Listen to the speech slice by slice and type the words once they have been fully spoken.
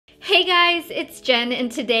Hey guys, it's Jen, and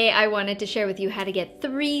today I wanted to share with you how to get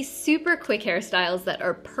 3 super quick hairstyles that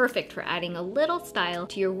are perfect for adding a little style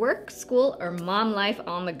to your work, school, or mom life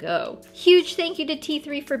on the go. Huge thank you to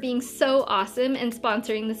T3 for being so awesome and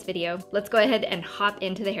sponsoring this video. Let's go ahead and hop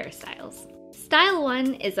into the hairstyles. Style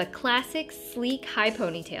 1 is a classic, sleek, high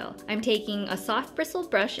ponytail. I'm taking a soft bristle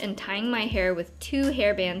brush and tying my hair with 2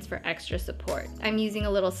 hairbands for extra support. I'm using a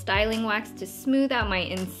little styling wax to smooth out my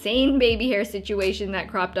insane baby hair situation that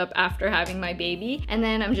cropped up after having my baby, and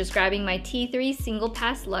then I'm just grabbing my T3 Single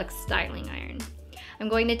Pass Luxe styling iron. I'm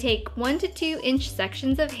going to take 1 to 2 inch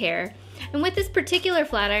sections of hair, and with this particular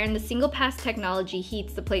flat iron, the single pass technology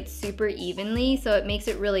heats the plate super evenly, so it makes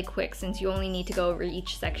it really quick since you only need to go over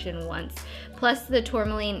each section once. Plus, the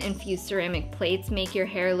tourmaline infused ceramic plates make your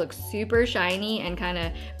hair look super shiny and kind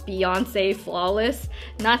of Beyonce flawless,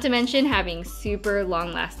 not to mention having super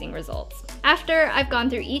long lasting results. After I've gone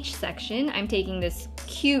through each section, I'm taking this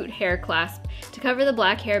cute hair clasp to cover the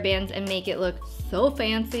black hair bands and make it look so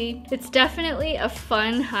fancy. It's definitely a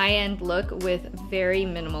fun high-end look with very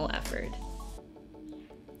minimal effort.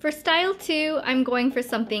 For style 2, I'm going for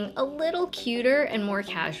something a little cuter and more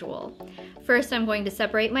casual. First, I'm going to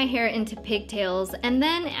separate my hair into pigtails and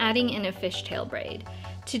then adding in a fishtail braid.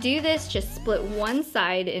 To do this, just split one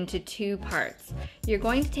side into 2 parts. You're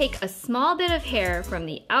going to take a small bit of hair from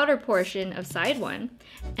the outer portion of side 1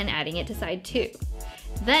 and adding it to side 2.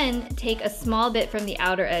 Then take a small bit from the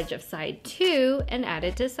outer edge of side 2 and add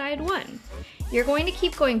it to side 1. You're going to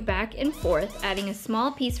keep going back and forth, adding a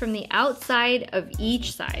small piece from the outside of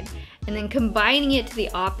each side, and then combining it to the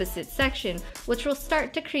opposite section, which will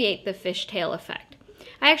start to create the fishtail effect.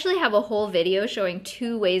 I actually have a whole video showing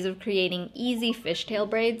 2 ways of creating easy fishtail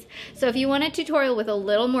braids, so if you want a tutorial with a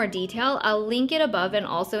little more detail, I'll link it above and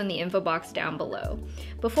also in the info box down below.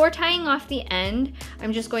 Before tying off the end,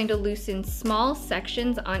 I'm just going to loosen small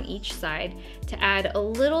sections on each side to add a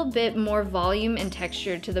little bit more volume and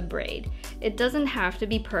texture to the braid. It doesn't have to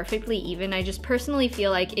be perfectly even, I just personally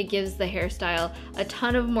feel like it gives the hairstyle a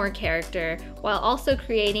ton of more character while also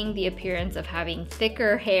creating the appearance of having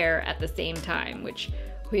thicker hair at the same time, which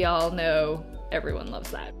we all know everyone loves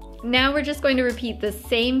that. Now we're just going to repeat the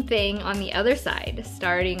same thing on the other side,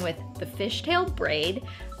 starting with the fishtail braid,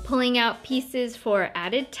 pulling out pieces for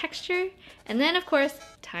added texture, and then of course,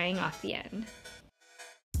 tying off the end.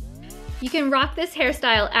 You can rock this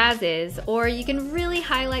hairstyle as is, or you can really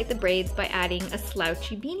highlight the braids by adding a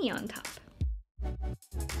slouchy beanie on top.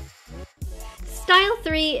 Style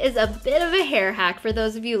 3 is a bit of a hair hack for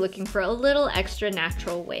those of you looking for a little extra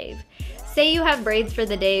natural wave. Say you have braids for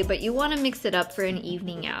the day, but you want to mix it up for an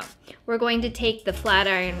evening out. We're going to take the flat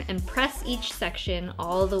iron and press each section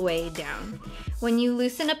all the way down. When you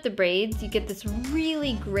loosen up the braids, you get this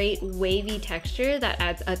really great wavy texture that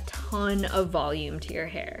adds a ton of volume to your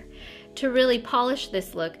hair. To really polish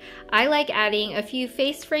this look, I like adding a few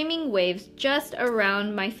face framing waves just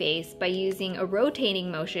around my face by using a rotating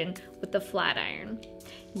motion with the flat iron.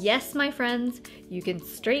 Yes, my friends, you can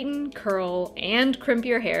straighten, curl, and crimp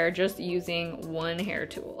your hair just using one hair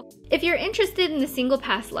tool. If you're interested in the Single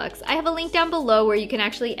Pass Luxe, I have a link down below where you can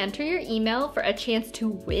actually enter your email for a chance to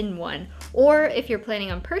win one. Or if you're planning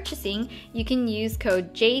on purchasing, you can use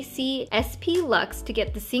code JCSPLuxe to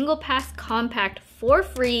get the Single Pass Compact for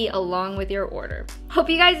free along with your order. Hope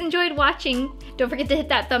you guys enjoyed watching. Don't forget to hit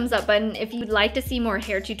that thumbs up button if you'd like to see more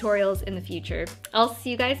hair tutorials in the future. I'll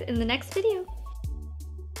see you guys in the next video.